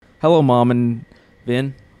Hello, Mom and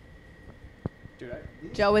Vin.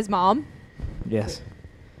 Joe is mom. Yes.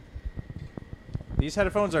 These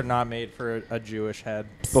headphones are not made for a Jewish head.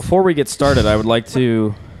 Before we get started, I would like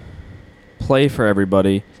to play for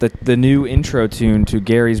everybody the new intro tune to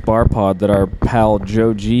Gary's Bar Pod that our pal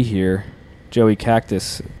Joe G here, Joey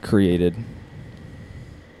Cactus, created.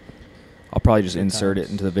 I'll probably just insert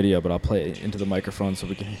it into the video, but I'll play it into the microphone so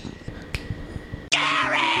we can...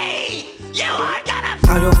 Gary! You are gonna...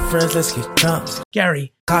 Call your friends, let's get drunk.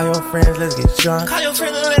 Gary. Call your friends, let's get drunk. Call your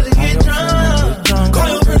friends, let's get drunk. Call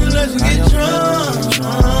your friends, let's get drunk.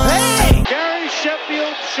 Hey! Gary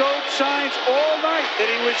Sheffield showed signs all night that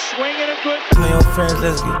he was swinging a good... Call your friends,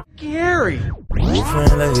 let's get... Gary! Call your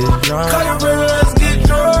friends, let's get drunk. Call your friends, let's get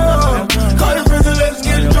drunk. Call your friends, let's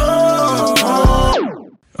get drunk.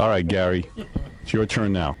 All right, Gary. It's your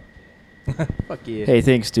turn now. Fuck yeah. Hey,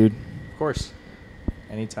 thanks, dude. Of course.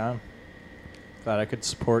 Anytime. Thought I could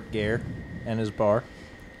support Gare and his bar.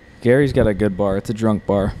 Gary's got a good bar. It's a drunk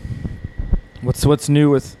bar. What's new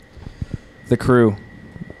with the crew?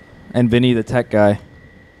 And Vinny, the tech guy.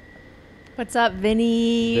 What's up,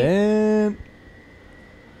 Vinny?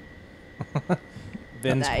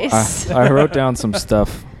 Vin's Nice. I wrote down some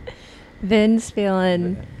stuff. Vin's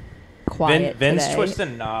feeling quiet Vin's today.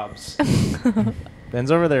 twisting knobs. Vin's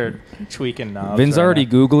over there tweaking knobs. Vin's right already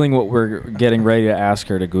now. Googling what we're getting ready to ask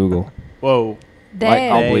her to Google. Whoa. They.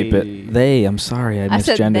 I'll bleep it. They. I'm sorry, I I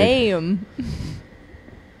said misgendered. them.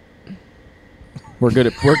 We're good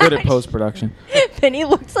at post production. Vinny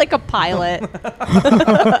looks like a pilot.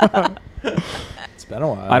 It's been a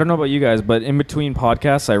while. I don't know about you guys, but in between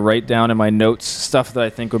podcasts, I write down in my notes stuff that I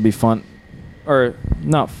think would be fun, or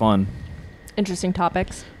not fun. Interesting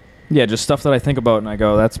topics. Yeah, just stuff that I think about, and I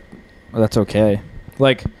go, that's okay.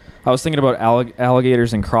 Like, I was thinking about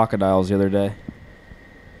alligators and crocodiles the other day.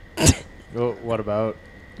 What about?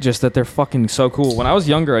 Just that they're fucking so cool. When I was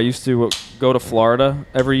younger, I used to go to Florida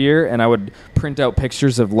every year, and I would print out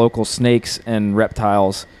pictures of local snakes and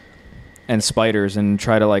reptiles and spiders and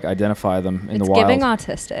try to, like, identify them in the wild. It's giving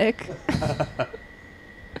autistic.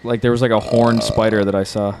 Like, there was, like, a horned spider that I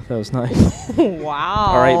saw. That was nice. Wow.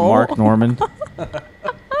 All right, Mark Norman.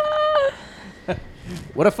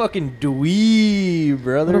 What a fucking dweeb,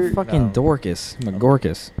 brother. What a fucking No. dorcas. I'm a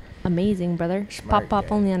gorkus. Amazing, brother. Smart Pop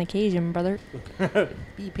guy. only on occasion, brother.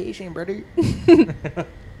 Be patient, brother.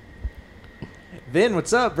 Vin,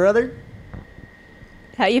 what's up, brother?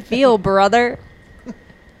 How you feel, brother?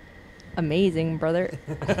 Amazing, brother.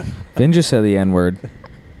 Vin just said the N-word.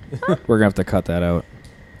 We're going to have to cut that out.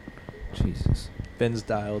 Jesus. Vin's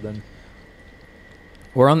dialed in.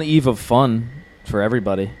 We're on the eve of fun for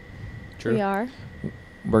everybody. True. We are.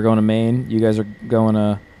 We're going to Maine. You guys are going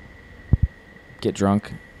to get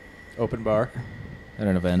drunk Open bar. at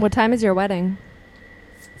an event. What time is your wedding?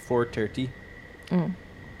 4:30. Mm.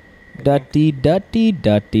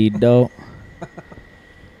 Dutty-do.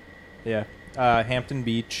 Yeah. Hampton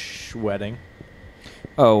Beach wedding.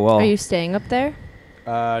 Oh, well. Are you staying up there?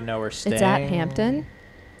 No, we're staying. It's at Hampton.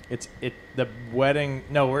 The wedding.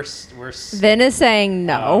 No, we're. Vin is saying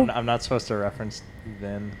no. I'm not supposed to reference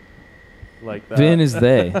Vin like that. Vin is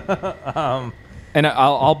they. And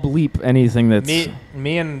I'll bleep anything that's... Me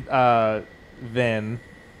and Vin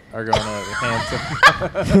are going to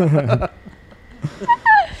Hampton.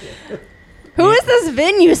 Who is this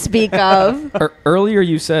Vin you speak of? Earlier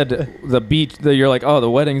you said the beach... you're like, oh,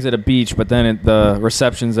 the wedding's at a beach, but then the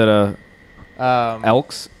reception's at a...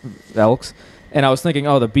 Elks. And I was thinking,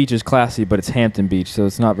 oh, the beach is classy, but it's Hampton Beach, so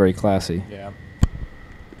it's not very classy. Yeah.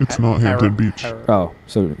 It's not Hampton Beach. Oh,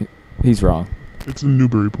 so he's wrong. It's in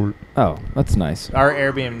Newburyport. Oh, that's nice. Our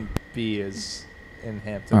Airbnb is in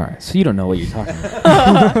Hampton. All right, so you don't know what you're talking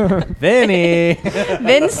about. Vinny.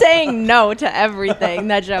 Vin's saying no to everything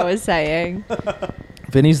that Joe is saying.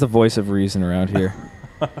 Vinny's the voice of reason around here.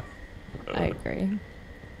 I agree.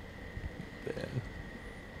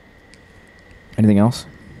 Anything else?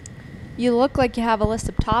 You look like you have a list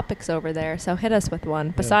of topics over there, so hit us with one.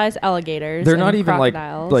 Besides alligators, They're and not even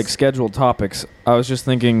crocodiles. like scheduled topics. I was just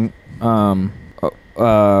thinking,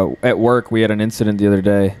 at work we had an incident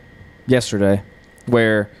yesterday,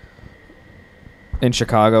 where in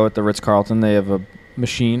Chicago at the Ritz-Carlton they have a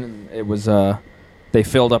machine. It was they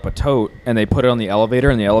filled up a tote and they put it on the elevator,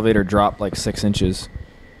 and the elevator dropped like 6 inches.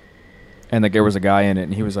 And there was a guy in it,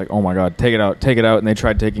 and he was like, "Oh my God, take it out!" And they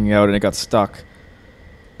tried taking it out, and it got stuck.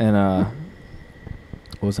 And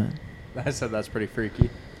what was that? I said that's pretty freaky.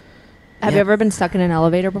 Have you ever been stuck in an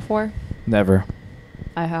elevator before? Never.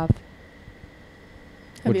 I have.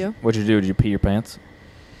 Have you? What'd you do? Did you pee your pants?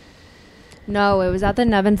 No, it was at the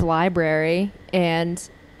Nevins Library, and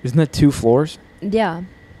Isn't that 2 floors? yeah,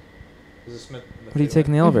 What are you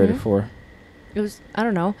taking the elevator for? It was, I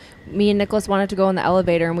don't know. Me and Nicholas wanted to go in the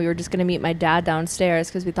elevator, and we were just going to meet my dad downstairs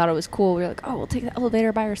because we thought it was cool. We were like, oh, we'll take the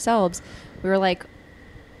elevator by ourselves. We were like,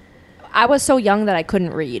 I was so young that I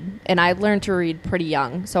couldn't read, and I learned to read pretty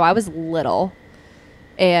young. So I was little,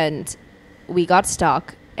 and we got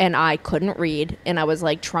stuck, and I couldn't read, and I was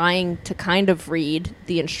like trying to kind of read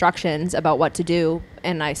the instructions about what to do,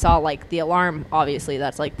 and I saw like the alarm. Obviously,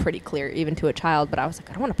 that's like pretty clear even to a child, but I was like,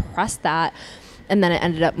 I don't want to press that. And then it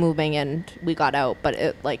ended up moving, and we got out, but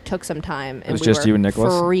it like took some time. And it was just you and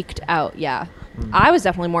Nicholas? Freaked out, yeah. I was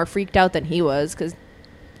definitely more freaked out than he was because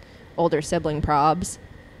older sibling probs.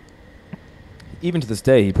 Even to this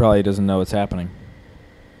day, he probably doesn't know what's happening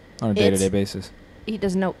on a day-to-day basis. He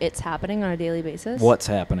doesn't know it's happening on a daily basis? What's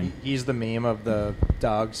happening? He's the meme of the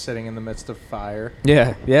dog sitting in the midst of fire.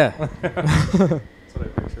 Yeah. That's what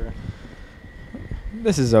I picture.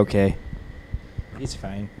 This is okay. He's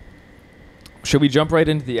fine. Should we jump right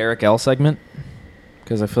into the Eric L segment?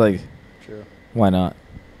 Because I feel like, True. Why not?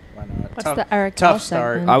 Why not? What's the Eric L tough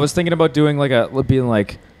start. segment? I was thinking about doing being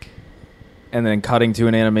like, and then cutting to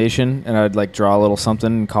an animation, and I'd like draw a little something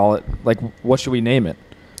and call it, like, what should we name it?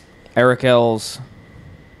 Eric L's,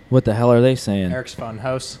 what the hell are they saying? Eric's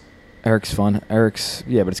Funhouse. Eric's Fun. Eric's,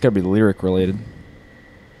 yeah, but it's got to be lyric related.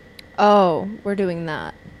 Oh, we're doing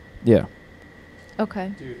that. Yeah.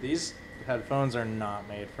 Okay. Dude, these headphones are not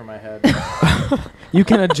made for my head. You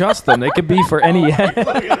can adjust them. They could be for any head.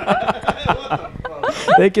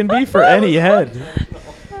 They can be for any head.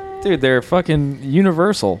 Dude, they're fucking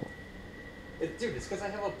universal. Dude, it's because I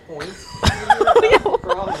have a point.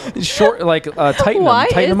 Short, like, tighten Why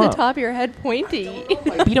them. Tighten is them the up. top of your head pointy?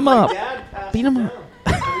 Beat them up. Beat them up.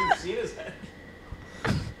 Have you seen his head?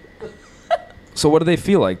 So what do they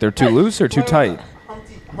feel like? They're too loose or too tight?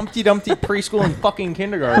 Humpty Dumpty preschool and fucking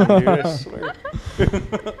kindergarten, dude. I swear.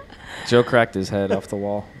 Joe cracked his head off the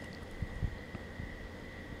wall.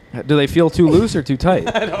 Do they feel too loose or too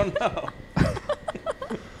tight? I don't know.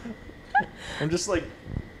 I'm just like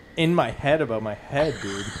in my head about my head,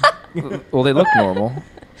 dude. Well, they look normal.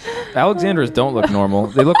 Alexandra's don't look normal.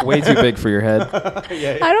 They look way too big for your head.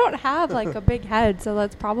 Yeah. I don't have like a big head, so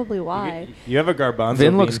that's probably why. You have a garbanzo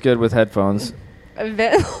Vin bean. looks good with headphones.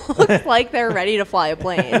 Vin looks like they're ready to fly a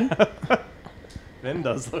plane. Vin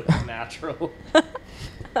does look natural.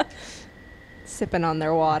 Sipping on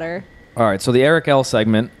their water. All right, so the Eric L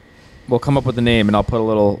segment, we'll come up with the name, and I'll put a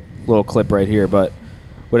little clip right here. But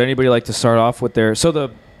would anybody like to start off with their? So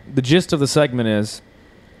the gist of the segment is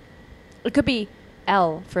It could be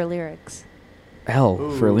L for lyrics. L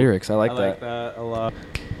for Ooh, lyrics. I like I that. like that a lot.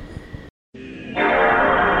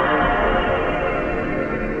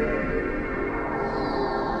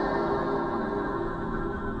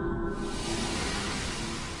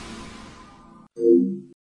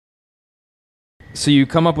 So you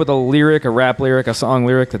come up with a lyric, a rap lyric, a song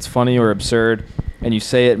lyric that's funny or absurd, and you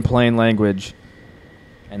say it in plain language,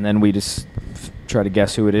 and then we just try to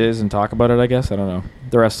guess who it is and talk about it, I guess. I don't know.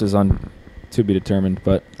 The rest is to be determined,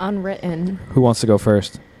 but Unwritten. who wants to go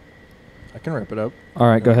first? I can rip it up. All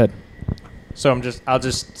right, go ahead. So I'll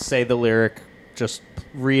just say the lyric, just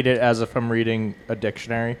read it as if I'm reading a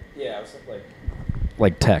dictionary. Yeah, I was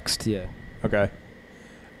like text, yeah. Okay.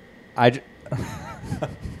 I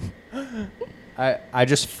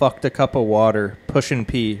just fucked a cup of water, pushin'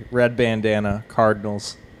 pee, red bandana,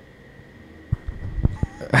 Cardinals.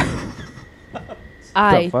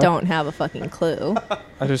 I fuck? don't have a fucking clue.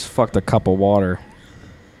 I just fucked a cup of water.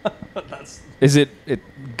 Is it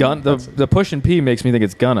gun? The push and pee makes me think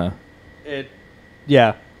it's gonna.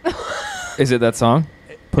 Yeah. Is it that song?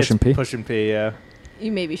 Push and pee. Push and pee, yeah.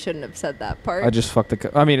 You maybe shouldn't have said that part. I just fucked a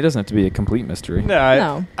cup. I mean, it doesn't have to be a complete mystery.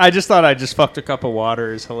 No, I just thought I just fucked a cup of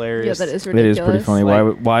water is hilarious. Yeah, that is It ridiculous. is pretty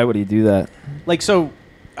funny. Why would he do that? Like, so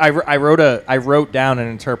I wrote down an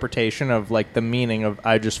interpretation of like the meaning of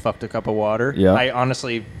I just fucked a cup of water. Yeah.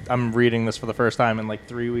 I'm reading this for the first time in like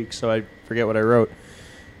 3 weeks, so I forget what I wrote.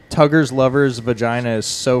 Tugger's lover's vagina is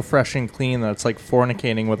so fresh and clean that it's like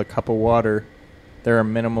fornicating with a cup of water. There are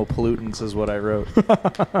minimal pollutants, is what I wrote.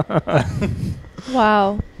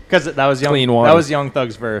 Wow. Because that was Clean water. That was Young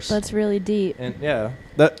Thug's verse. That's really deep. And yeah.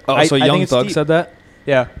 So Young Thug said that?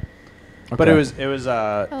 Yeah. Okay. But it was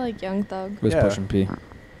I like Young Thug. It was yeah. push and pee.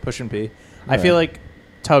 Push and pee. Yeah. I feel like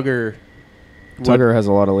Tugger Tugger has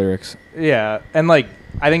a lot of lyrics. Yeah, and like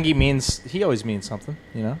I think he always means something,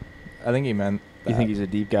 you know? I think he meant that. You think he's a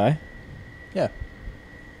deep guy? Yeah.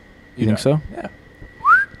 You think so? Yeah.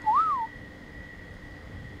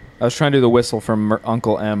 I was trying to do the whistle from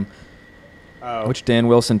Uncle M, Oh. which Dan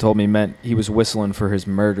Wilson told me meant he was whistling for his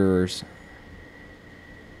murderers.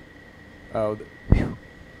 Oh.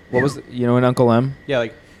 What was you know in Uncle M? Yeah,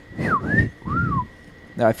 like.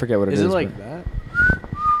 I forget what it is. Is it like that?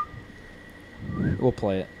 We'll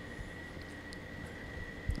play it.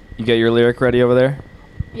 You got your lyric ready over there?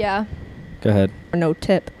 Yeah. Go ahead. No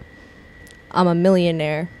tip. I'm a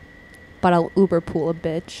millionaire, but I'll Uber pool a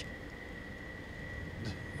bitch.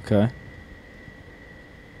 Okay.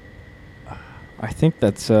 I think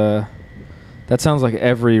that's that sounds like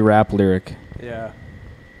every rap lyric. Yeah.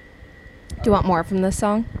 Do you want more from this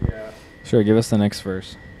song? Yeah. Sure, give us the next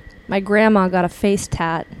verse. My grandma got a face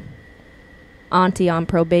tat. Auntie on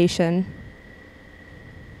probation.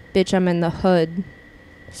 Bitch, I'm in the hood,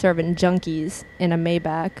 serving junkies in a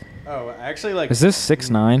Maybach. Oh, actually, like. Is this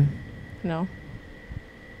 6ix9ine? No.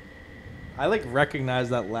 I like recognize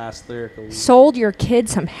that last lyric a little. Sold your kid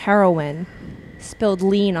some heroin. Spilled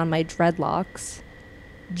lean on my dreadlocks.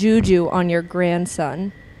 Juju on your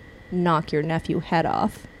grandson. Knock your nephew head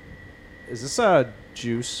off. Is this a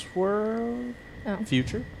Juice WRLD No.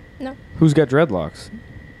 Future? No. Who's got dreadlocks?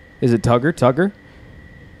 Is it Tugger? Tugger?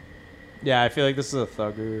 Yeah, I feel like this is a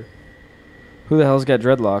thugger. Who the hell's got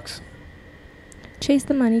dreadlocks? Chase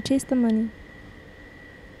the money, chase the money.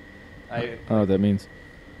 Oh, that means.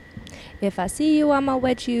 If I see you, I'ma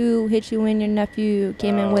wet you, hit you and your nephew.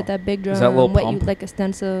 Came in with that big drum, Is that Lil wet Pump? you like a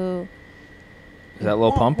stencil. Is that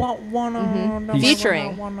Lil Pump? Mhm. He's-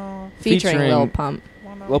 Featuring Lil Pump.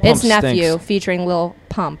 Lil Pump It's Nephew stinks. featuring Lil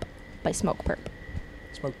Pump by Smoke Perp.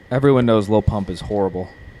 Everyone knows Lil Pump is horrible.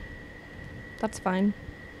 That's fine.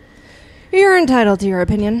 You're entitled to your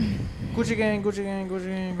opinion. Gucci gang, Gucci gang, Gucci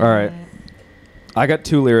gang. All right. I got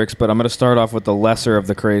 2 lyrics, but I'm going to start off with the lesser of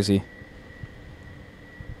the crazy.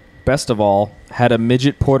 Best of all, had a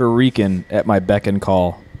midget Puerto Rican at my beck and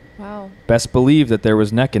call. Wow. Best believe that there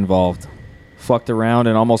was neck involved. Fucked around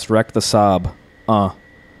and almost wrecked the sob. I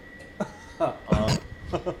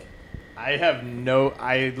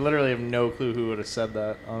literally have no clue who would have said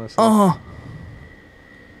that, honestly.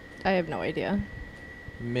 I have no idea.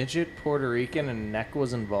 Midget Puerto Rican and neck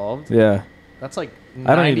was involved? Yeah. That's like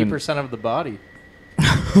I don't even- 90% of the body.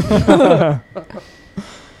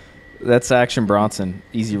 That's Action Bronson,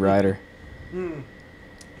 Easy Rider.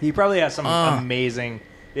 He probably has some amazing...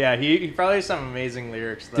 Yeah, he probably has some amazing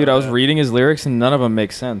lyrics, though. Dude, I was reading his lyrics and none of them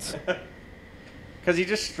make sense. Because he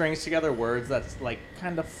just strings together words that's like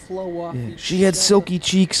kind of flow off. Yeah. She had silky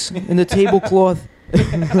cheeks in the tablecloth.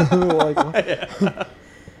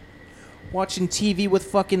 Watching TV with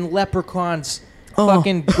fucking leprechauns.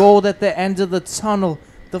 Fucking gold at the end of the tunnel.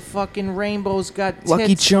 The fucking rainbow's got tits.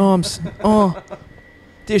 Lucky Charms.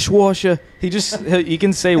 Dishwasher. He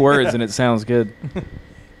can say words and it sounds good.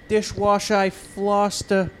 Dishwasher, I flossed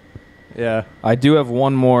her. Yeah. I do have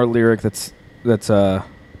one more lyric that's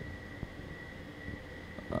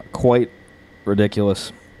quite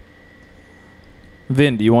ridiculous.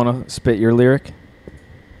 Vin, do you want to spit your lyric?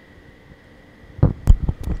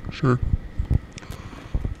 Sure.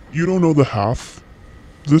 You don't know the half.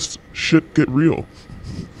 This shit get real.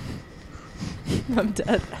 I'm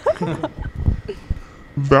dead.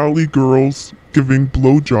 Valley girls giving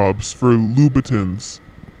blowjobs for Louboutins.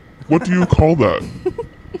 What do you call that?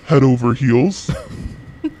 Head over heels?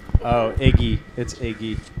 Oh, Iggy. It's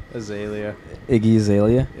Iggy Azalea. Iggy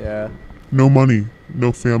Azalea? Yeah. No money,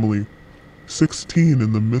 no family. 16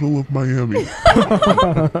 in the middle of Miami.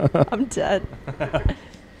 I'm dead.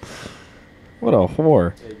 What a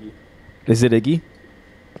whore. Iggy. Is it Iggy?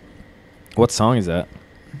 What song is that?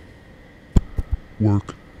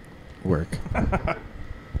 Work. All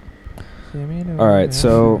right,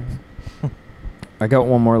 so I got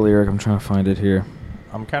one more lyric. I'm trying to find it here.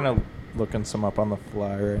 I'm kind of looking some up on the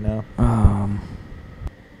fly right now.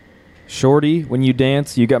 Shorty, when you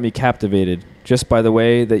dance, you got me captivated. Just by the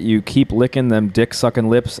way that you keep licking them dick-sucking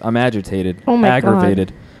lips, I'm agitated, Oh my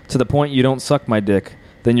aggravated. To the point you don't suck my dick,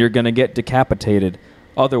 then you're going to get decapitated.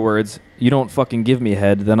 Other words, you don't fucking give me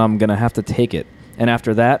head, then I'm going to have to take it. And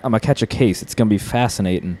after that, I'm going to catch a case. It's going to be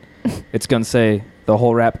fascinating. It's going to say, the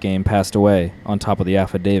whole rap game passed away on top of the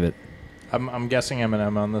affidavit. I'm guessing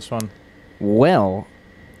Eminem on this one. Well,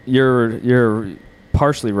 you're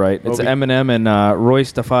partially right. It's Okay. Eminem and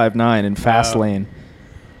Royce da 5'9" in Fast Lane.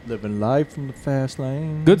 Living life from the fast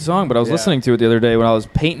lane. Good song, but I was listening to it the other day when I was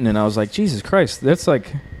painting, and I was like, Jesus Christ, that's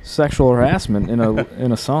like sexual harassment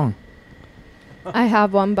in a song. I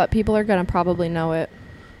have one, but people are going to probably know it.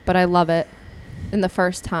 But I love it. And the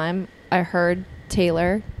first time I heard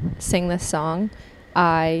Taylor sing this song,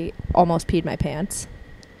 I almost peed my pants.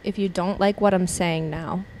 If you don't like what I'm saying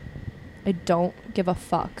now, I don't give a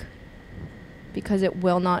fuck. Because it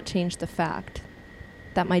will not change the fact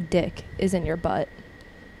that my dick is in your butt.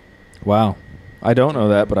 Wow. I don't know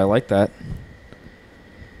that, but I like that.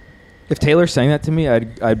 If Taylor sang that to me,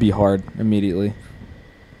 I'd be hard immediately.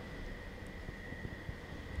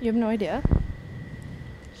 You have no idea?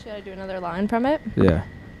 Should I do another line from it? Yeah.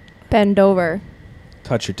 Bend over.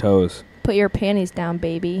 Touch your toes. Put your panties down,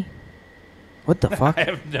 baby. What the fuck? I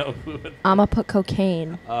have no clue. I'ma put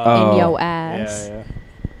cocaine Oh. in yo ass. Yeah.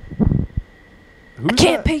 I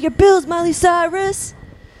can't pay your bills, Miley Cyrus,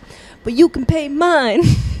 but you can pay mine.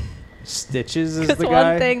 Stitches is Because the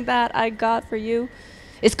guy. one thing that I got for you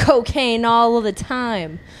is cocaine all of the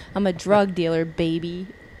time. I'm a drug dealer, baby.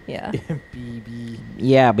 Yeah. BB.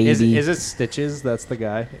 Yeah, baby. Is it Stitches? That's the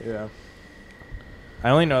guy. Yeah.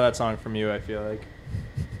 I only know that song from you. I feel like.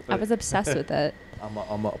 I was obsessed with it.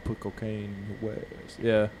 I'm a put cocaine in your ass.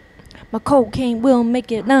 Yeah. My cocaine will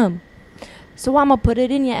make it numb, so I'ma put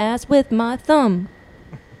it in your ass with my thumb.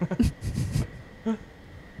 All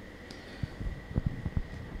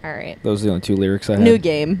right. Those are the only 2 lyrics I had. New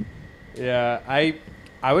game. Yeah.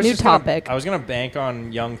 I was New just topic. I was gonna bank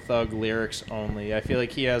on Young Thug lyrics only. I feel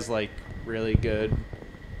like he has like really good,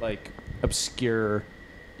 like obscure.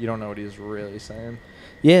 You don't know what he's really saying.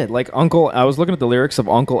 Yeah, like I was looking at the lyrics of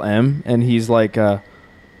Uncle M, and he's like, I'm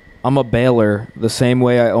a baler the same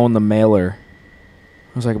way I own the mailer.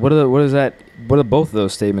 I was like, what do both of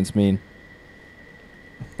those statements mean?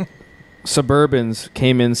 Suburbans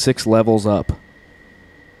came in 6 levels up.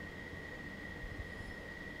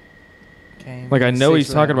 Like, I know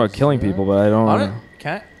he's talking about killing people, but I don't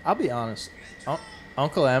know. I'll be honest.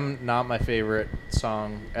 Uncle M, not my favorite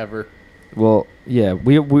song ever. Well, yeah,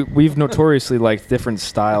 we've notoriously liked different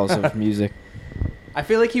styles of music. I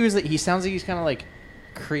feel like he sounds like he's kind of like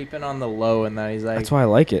creeping on the low, and that he's like. That's why I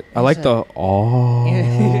like it. I like the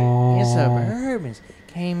Suburbans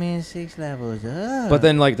came in 6 levels up. But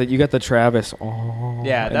then like you got the Travis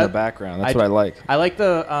yeah, in the background. That's what I like. I like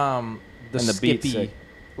the And the beat's skippy, sick.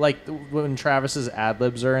 like when Travis's ad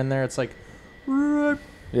libs are in there. It's like,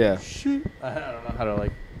 Yeah. shit. I don't know how to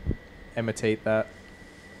like imitate that.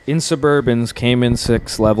 In Suburbans came in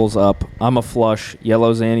 6 levels up. I'm a flush,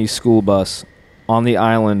 yellow Zanny school bus. On the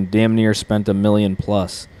island, damn near spent $1 million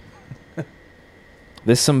plus.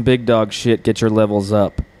 This some big dog shit, get your levels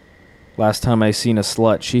up. Last time I seen a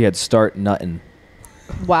slut, she had start nuttin'.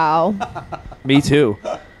 Wow. Me too.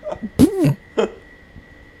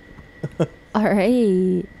 All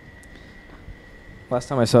right. Last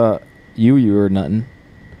time I saw you were nuttin'.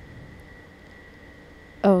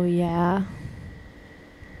 Oh, yeah.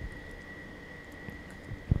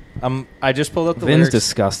 I just pulled up the Vin's lyrics.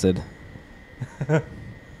 disgusted.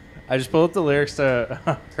 I just pulled up the lyrics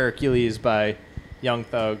to Hercules by Young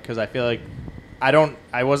Thug because I feel like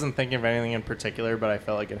I wasn't thinking of anything in particular, but I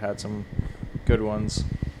felt like it had some good ones.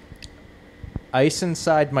 Ice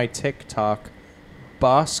inside my TikTok.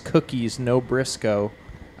 Boss cookies, no Briscoe.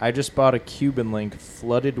 I just bought a Cuban link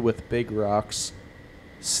flooded with big rocks.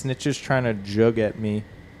 Snitches trying to jug at me.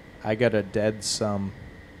 I got a dead sum.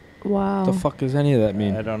 Wow. What the fuck does any of that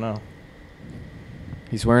mean? I don't know.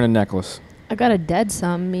 He's wearing a necklace. I got a dead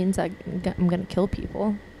sum means I'm going to kill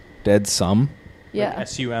people. Dead sum? Yeah. Like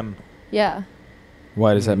SUM. Yeah.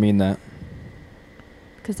 Why does that mean that?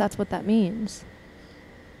 Because that's what that means.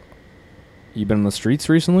 You been in the streets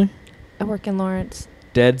recently? I work in Lawrence.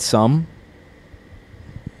 Dead sum?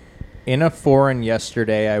 In a foreign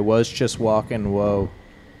yesterday, I was just walking, whoa.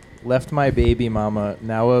 Left my baby mama,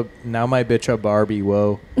 now my bitch a Barbie,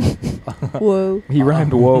 whoa. Whoa. He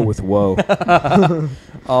rhymed whoa with whoa.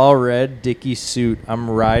 All red dicky suit, I'm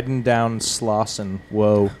riding down Slauson,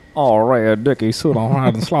 whoa. All right, Dickie, suit on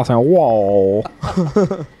riding slossing. Whoa.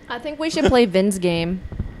 I think we should play Vin's game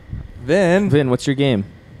Vin, what's your game?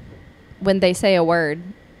 when they say a word.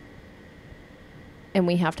 And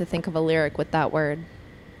we have to think of a lyric with that word.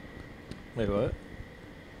 Wait, what?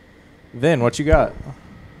 Vin, what you got?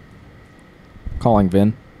 Calling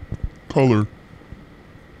Vin. Color.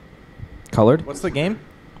 Colored? What's the game?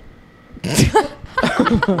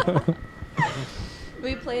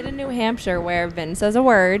 We played in New Hampshire where Vin says a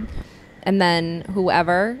word, and then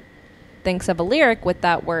whoever thinks of a lyric with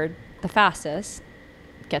that word the fastest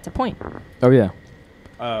gets a point. Oh, yeah.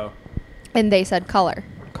 Oh. And they said color.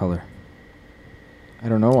 Color. I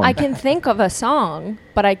don't know one. I can think of a song,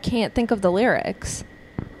 but I can't think of the lyrics.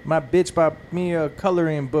 My bitch bought me a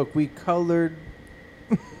coloring book. We colored.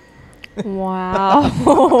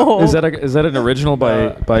 Wow. Is that an original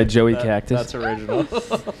by Joey Cactus? That's original.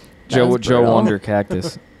 Joe Wonder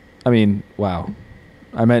Cactus. I mean, wow.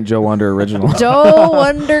 I meant Joe Wonder original. Joe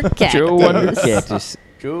Wonder Cactus. Joe Wonder Cactus.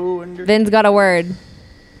 Joe under. Vin's got a word.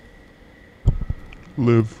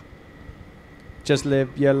 Live. Just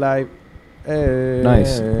live your life.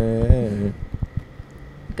 Nice.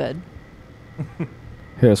 Good.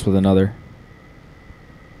 Hit us with another.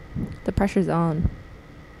 The pressure's on.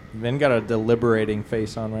 Vin got a deliberating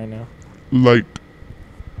face on right now. Light.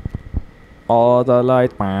 All the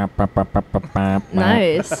light.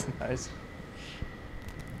 Nice. Nice.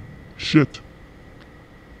 Shit.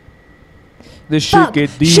 This shit Fuck,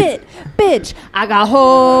 get deep. shit, bitch, I got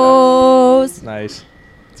hoes. Nice.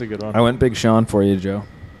 That's a good one. I went Big Sean for you, Joe.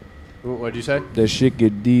 What'd you say? This shit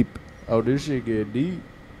get deep. Oh, this shit get deep.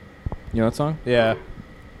 You know that song? Yeah.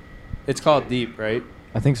 It's called Deep, right?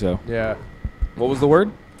 I think so. Yeah. What was the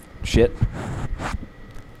word? Shit.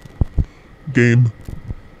 Game.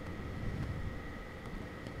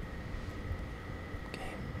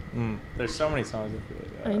 There's so many songs that feel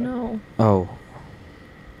like that. I know. Oh.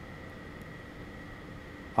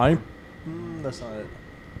 That's not it.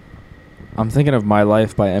 I'm thinking of My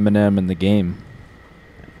Life by Eminem and The Game.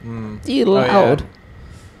 You Oh, loud. yeah.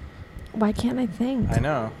 Why can't I think? I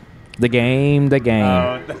know. The Game, The Game.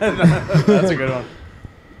 Oh, that's a good one.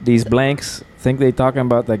 These blanks think they talking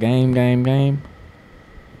about the game.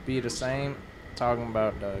 Be the same. Talking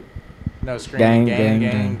about no screaming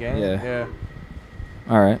gang. Yeah.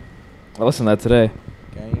 All right. I listened to that today.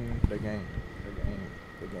 The game.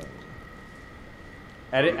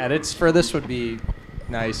 Edits for this would be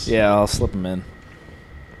nice. Yeah, I'll slip them in.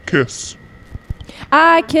 Kiss.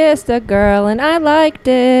 I kissed a girl and I liked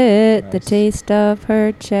it. The Nice. taste of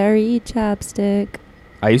her cherry chapstick.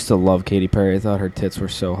 I used to love Katy Perry. I thought her tits were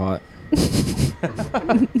so hot.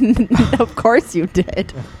 Of course you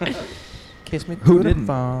did. Kiss me. Who didn't?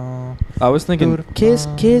 Phone. I was thinking, Beautiful.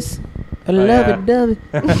 kiss. I love yeah. it, love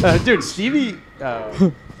it. Dude, Stevie.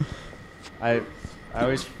 I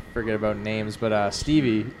always forget about names, but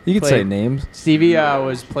Stevie. You could say names. Stevie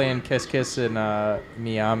was playing Kiss Kiss in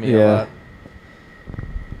Miami a Yeah. lot.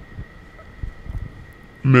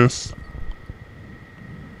 Miss.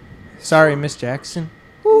 Sorry, Miss Jackson.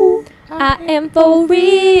 I am for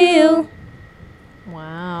real.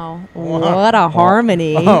 Wow. What a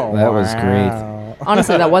harmony. Oh, That was great.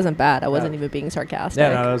 Honestly, that wasn't bad. I wasn't even being sarcastic. Yeah,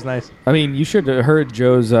 no, that was nice. I mean, you should have heard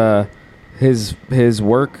Joe's his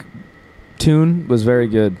work tune was very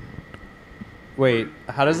good. Wait,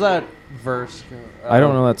 how does that verse go? I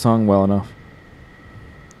don't know that song well enough.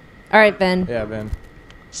 All right, Ben. Yeah, Ben.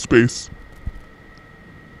 Space.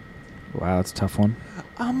 Wow, that's a tough one.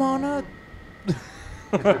 I'm on a.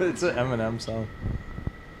 It's an Eminem song.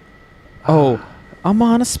 Oh, I'm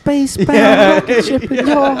on a spacebound Yeah. rocket ship and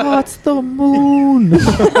your heart's the moon.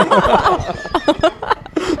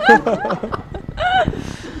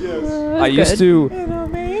 I used to.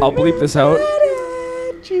 I'll bleep this out.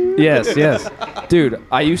 Yes. Dude,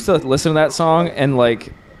 I used to listen to that song and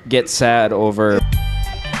like get sad over.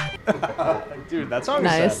 Dude, that song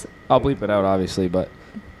Nice. is sad. I'll bleep it out, obviously, but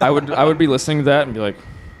I would be listening to that and be like,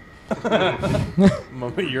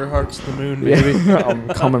 Mama, your heart's the moon, baby. I'm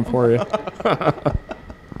coming for you.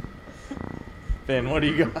 Ben, what do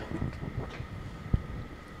you got?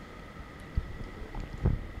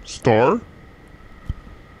 Star.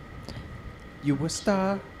 You a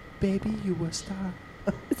star, baby, you a star.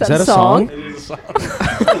 Is that, that a a song? It is a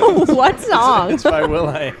song. What song? It's by Will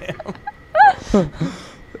I Am.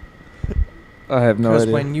 I have no Because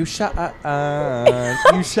idea. when you shot,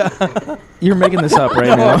 you shot. You're making this up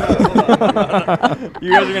right now.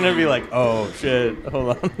 You guys are gonna be like, oh shit,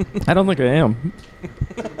 hold on. I don't think I am.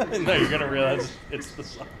 No, you're gonna realize it's the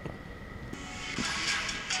song.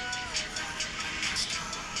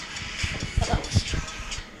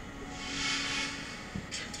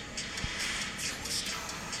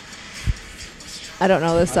 I don't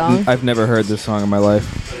know this song. I've never heard this song in my life.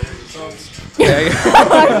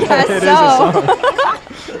 I guess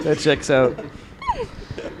so. That checks out.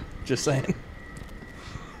 Just saying.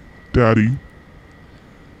 Daddy.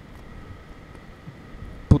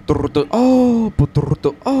 Oh.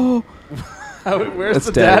 Where's That's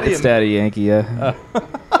the daddy? It's Daddy Yankee, yeah.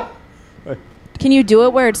 Can you do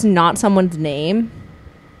it where it's not someone's name?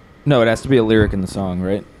 No, it has to be a lyric in the song,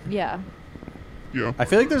 right? Yeah. Yeah. I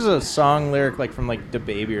feel like there's a song lyric like from like Da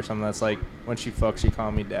Baby or something that's like, when she fucks, she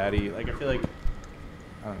call me daddy. Like I feel like,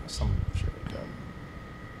 I don't know, some shit like that.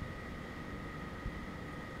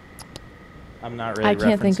 I'm not really. I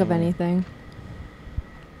can't think of referencing it. anything.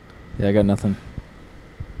 Yeah, I got nothing.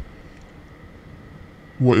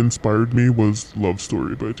 What inspired me was Love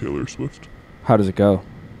Story by Taylor Swift. How does it go?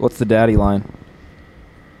 What's the daddy line?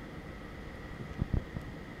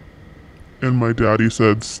 And my daddy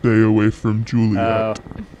said, stay away from Juliet.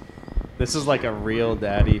 This is like a real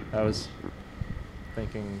daddy. I was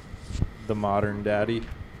thinking the modern daddy.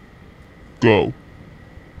 Go.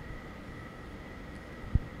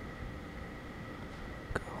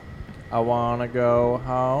 I wanna go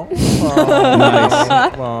home.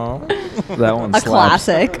 Nice. Home. That one A slaps.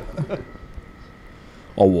 classic.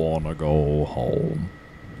 I wanna go home.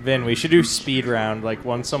 Vin, we should do speed round. Like,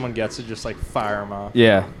 once someone gets it, just, like, fire them off.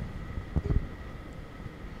 Yeah.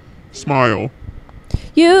 Smile.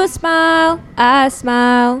 You smile, I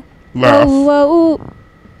smile. Laugh. Whoa, whoa, whoa.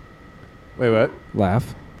 Wait, what?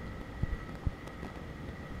 Laugh.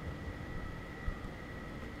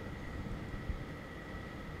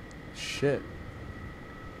 Shit.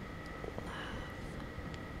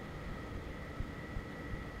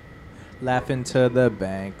 Laugh into the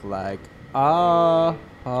bank like, I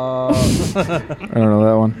don't know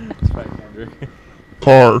that one. It's by Kendrick.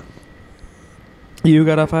 Car. You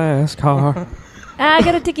got a fast car. I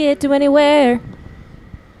got a ticket to anywhere.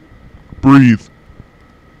 Breathe.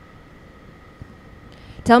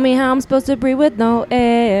 Tell me how I'm supposed to breathe with no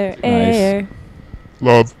air. Air.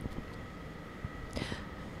 Love.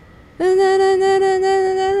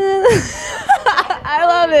 I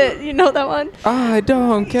love it. You know that one? I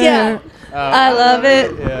don't care. Yeah. I love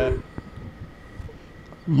it. Yeah.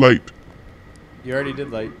 Light. You already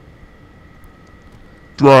did light.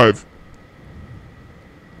 Drive.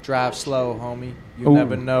 Drive slow, homie. You Ooh.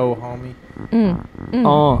 never know, homie.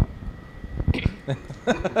 Oh. Ew.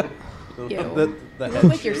 The You head look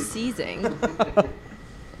like you're shake. seizing.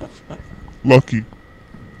 Lucky.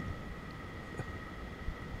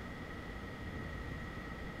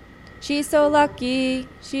 She's so lucky.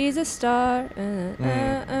 She's a star.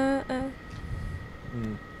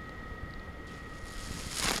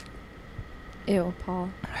 Ew, Paul.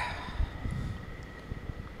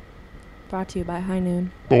 Brought to you by High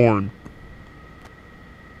Noon. Born.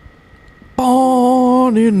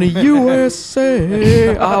 Born in the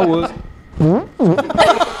USA. I was.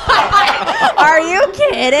 Are you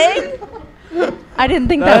kidding? I didn't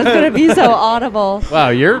think that was going to be so audible. Wow,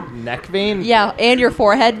 your neck vein? Yeah, and your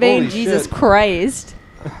forehead vein. Holy Jesus shit. Christ.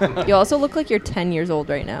 You also look like you're 10 years old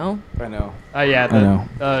right now. I know. Yeah, I know.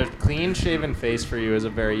 the clean shaven face for you is a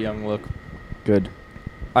very young look. Good.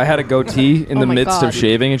 I had a goatee in Oh the my midst God. of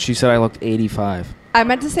shaving, and she said I looked 85. I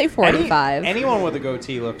meant to say 45. Anyone with a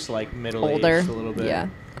goatee looks like middle-aged Older. a little bit. Yeah.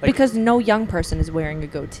 Like, Because no young person is wearing a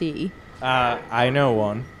goatee. I know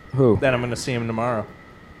one. Who? Then I'm gonna see him tomorrow.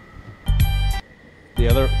 The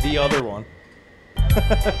other one.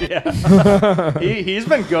 Yeah. He's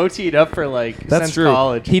been goateed up for like That's since true.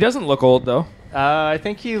 college. He doesn't look old though. I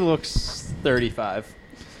think he looks 35.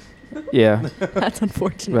 Yeah, That's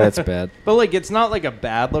unfortunate. that's bad. But like it's not like a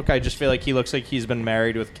bad look. I just feel like he looks like he's been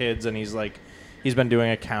married with kids and he's been doing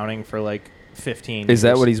accounting for like 15 Is that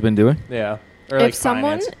years. what he's been doing? Yeah. Or If like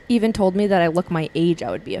someone finance. even told me that I look my age, I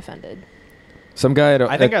would be offended. Some guy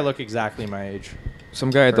I think I look exactly my age. some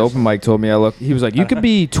guy at the open mic told me I look. He was like, "You could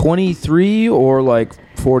be 23 or like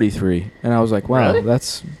 43," and I was like, "Wow, Really?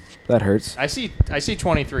 that hurts." I see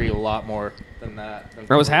 23 a lot more than that.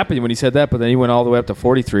 I was happy when he said that, but then he went all the way up to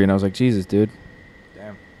 43, and I was like, "Jesus, dude,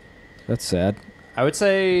 Damn. that's sad." I would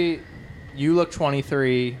say you look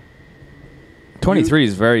 23. 23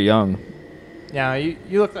 is very young. Yeah, you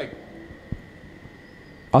look like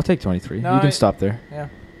I'll take 23. No, you can I- stop there. yeah.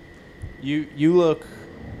 You look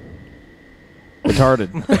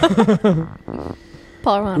Retarded.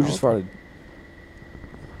 Paul Who Ronald. just farted?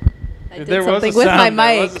 I did There was something a with sound,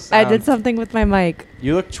 my there mic. was a I did sound. something with my mic.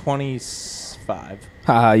 You look 25.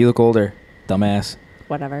 Haha, you look older, dumbass.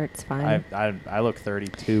 Whatever, it's fine. I look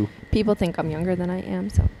 32. People think I'm younger than I am,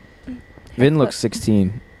 so. Vin looks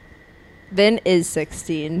 16. Vin is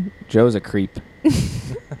 16. Joe's a creep.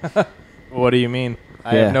 What do you mean?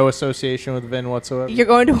 I Yeah. have no association with Vin whatsoever. You're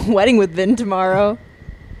going to a wedding with Vin tomorrow.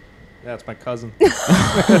 Yeah, it's my cousin.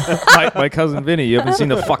 my cousin Vinny. You haven't seen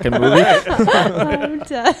the fucking movie? I'm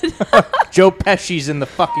dead. Joe Pesci's in the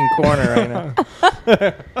fucking corner right now.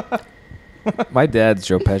 My dad's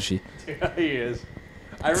Joe Pesci. Yeah, he is.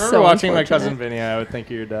 I remember So watching my unfortunate. cousin Vinny. I would think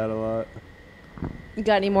of your dad a lot. You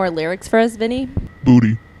got any more lyrics for us, Vinny?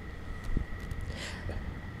 Booty.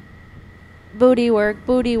 Booty work,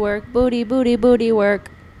 booty work, booty, booty, booty work.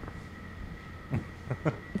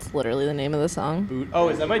 It's literally the name of the song. Oh,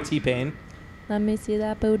 is that by T-Pain? Let me see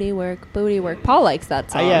that booty work, booty work. Paul likes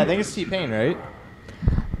that song. Yeah, I think it's T-Pain, right?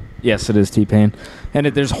 Yes, it is T-Pain. And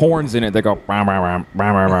there's horns in it that go, "Ram, ram, ram,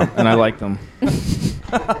 ram, ram, ram," and I like them.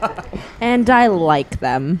 And I like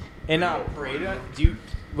them. In Parade,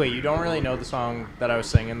 you don't really know the song that I was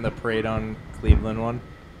singing, the Parade on Cleveland one?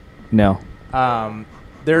 No.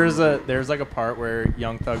 There's like a part where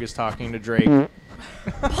Young Thug is talking to Drake.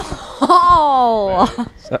 Oh!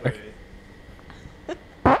 Sorry.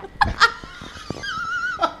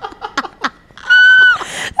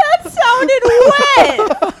 That sounded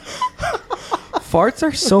wet! Farts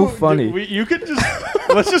are so funny. You could just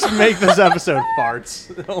let's just make this episode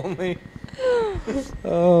farts only.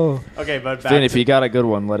 Oh. Okay, but back Finn, if to- you got a good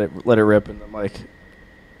one, let it rip in the mic.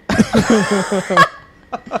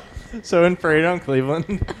 So in Parade on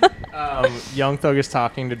Cleveland, Young Thug is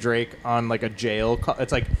talking to Drake on like a jail call.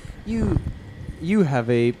 It's like you have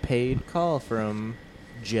a paid call from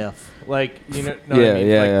Jeff, like you know what I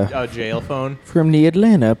mean? Like a jail phone From the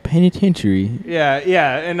Atlanta Penitentiary. Yeah,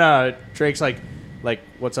 and Drake's like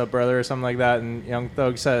what's up, brother, or something like that, and Young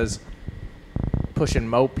Thug says, pushing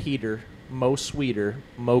Mo Peter, Mo sweeter,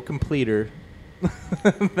 Mo completer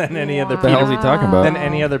than any other What the hell is he Peter, talking about? than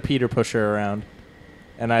any other Peter pusher around.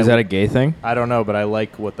 And Is that a gay thing? I don't know, but I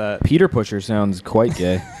like what that Peter Pusher sounds quite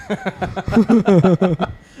gay.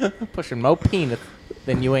 pushing Mo penis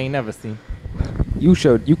than you ain't never seen. You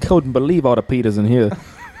couldn't believe all the Peters in here.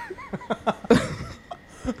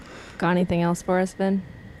 Got anything else for us, Vin?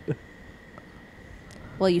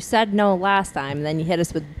 Well, you said no last time, then you hit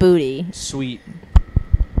us with booty. Sweet.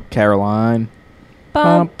 Caroline.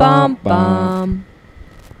 Bum, bum, Bum,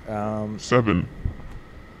 bum. 7.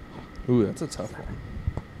 Ooh, that's a tough one.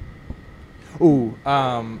 Ooh,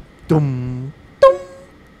 dum, dum,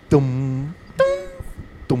 dum,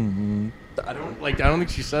 dum. I don't think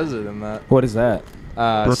she says it in that. What is that?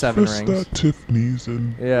 Seven Breakfast Rings. at Tiffany's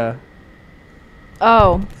and Yeah.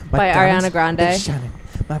 Oh, by diamonds Ariana Grande. are shining.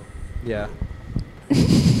 Yeah.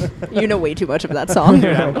 You know way too much of that song.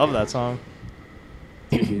 Dude, I love that song.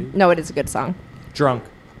 No, it is a good song. Drunk.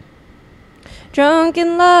 Drunk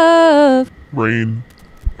in love. Rain.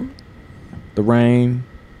 The rain.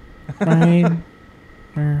 Rain.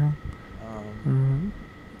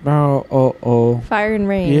 Oh. Fire and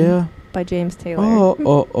Rain. Yeah. By James Taylor.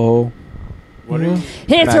 Oh. What are you? It's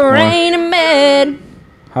Mac Miller. raining men.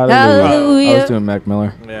 Hallelujah. Hallelujah. I was doing Mac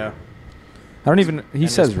Miller. Yeah. I don't even. He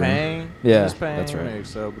And says this rain. pain, Yeah, this pain that's right.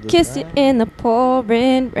 makes up this Kiss you pain. in the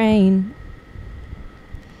pouring rain.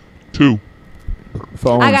 2.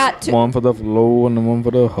 Phones. I got two. One for the low and one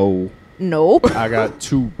for the hole. Nope. I got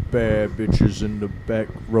 2 bad bitches in the back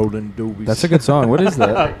rolling doobies. That's a good song. What is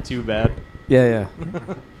that? Too bad. Yeah.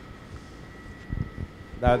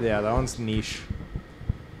 That one's niche.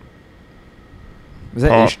 Is that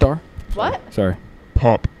Pop. Ishtar? What? Sorry.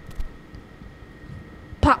 Pop.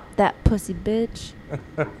 Pop that pussy, bitch.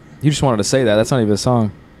 You just wanted to say that. That's not even a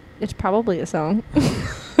song. It's probably a song.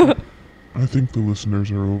 I think the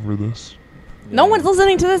listeners are over this. No one's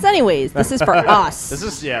listening to this anyways. This is for us. This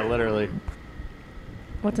is really.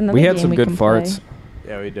 What's another We had game some good can farts.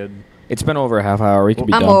 play? Yeah, we did. It's been over a half hour. We can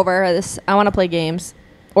be I'm done. over this. I want to play games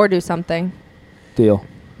or do something. Deal.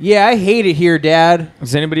 Yeah, I hate it here, Dad.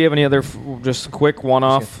 Does anybody have any other just quick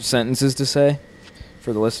one-off sentences to say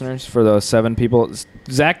for the listeners, for those 7 people?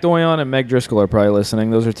 Zach Doyon and Meg Driscoll are probably listening.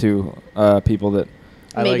 Those are 2 people that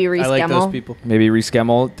Maybe I like those Reese people. maybe Reese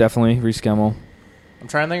Gemmel, definitely Reese Gemmel. I'm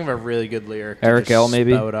trying to think of a really good lyric. to Eric just L,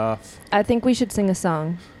 maybe? Spout off. I think we should sing a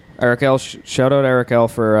song. Eric L, shout out Eric L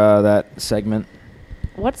for that segment.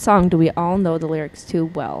 What song do we all know the lyrics to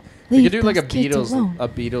well? We could do like a those kids alone.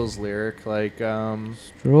 Beatles lyric, like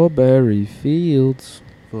Strawberry fields.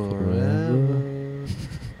 forever.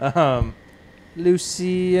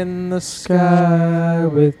 Lucy in the sky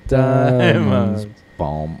with diamonds.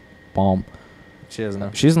 diamonds. Bomb. She doesn't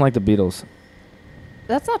know. She doesn't like the Beatles.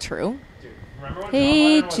 That's not true. Remember when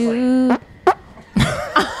Hey Jude.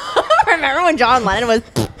 Remember when John Lennon was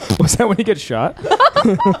Was that when he gets shot?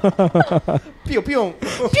 pew pew?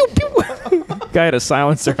 pew pew? Guy had a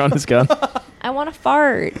silencer on his gun. I want to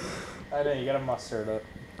fart. I know you gotta muster it up.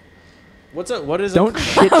 What is Don't it?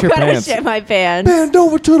 shit I'm your gonna pants. shit my pants. Bend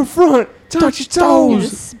over to the front. Touch your You toes.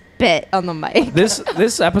 just spit on the mic.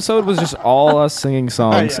 This episode was just all us singing Oh,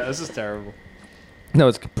 songs. yeah, this is terrible. No,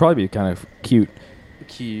 it's probably be kind of cute.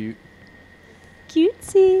 Cute.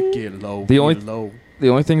 Cutesy. Get low. The only- get low. The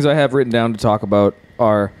only things I have written down to talk about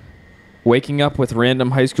are waking up with random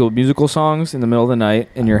High School Musical songs in the middle of the night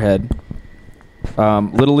in your head.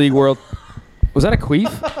 Little League World. Was that a queef?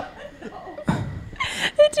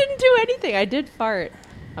 It didn't do anything. I did fart.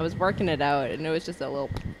 I was working it out, and it was just a little.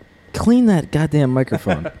 Clean that goddamn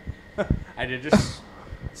microphone. I did just.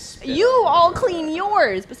 spit. You all clean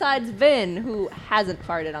yours, besides Vin, who hasn't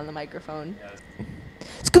farted on the microphone.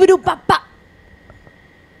 Scooby Doo bop bop.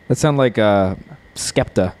 That sound like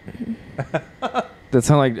Skepta. That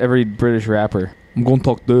sound like every British rapper. I'm gonna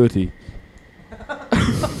talk dirty.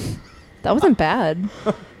 That wasn't bad.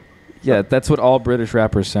 Yeah, that's what all British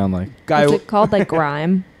rappers sound like. Guy. Is it called like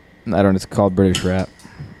grime? I don't know. It's called British rap.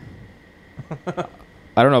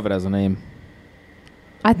 I don't know if it has a name.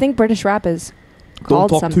 I think British rap is Don't called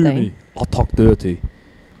talk something. to me. I'll talk dirty.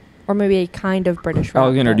 Or maybe a kind of British rap.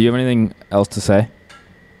 Alexandra, but- do you have anything else to say?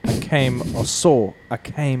 I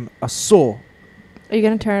came a saw. Are you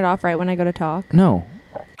going to turn it off right when I go to talk? No.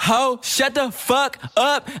 Ho, shut the fuck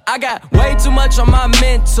up. I got way too much on my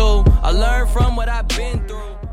mental. I learned from what I've been through.